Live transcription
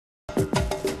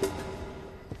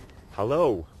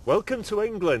Hello, welcome to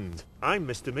England. I'm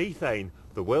Mr. Methane,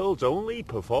 the world's only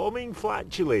performing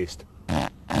flatulist.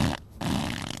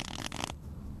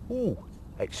 Ooh,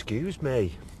 excuse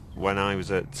me. When I was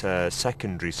at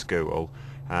secondary school,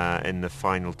 in the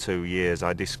final 2 years,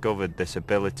 I discovered this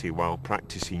ability while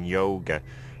practicing yoga.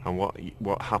 And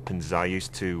what happens is I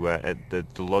used to, at the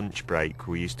lunch break,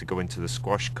 we used to go into the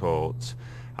squash courts,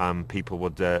 and people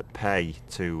would pay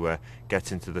to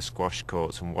get into the squash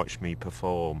courts and watch me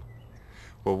perform.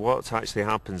 Well, what actually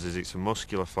happens is it's a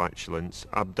muscular flatulence,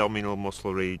 abdominal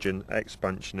muscle region,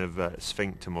 expansion of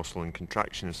sphincter muscle and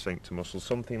contraction of sphincter muscle,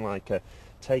 something like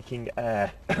taking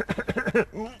air.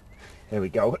 Here we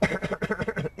go.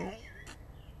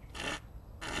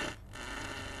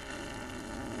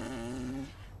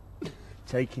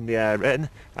 Taking the air in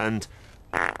and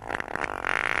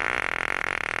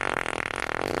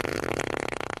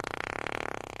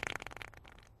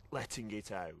letting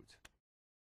it out.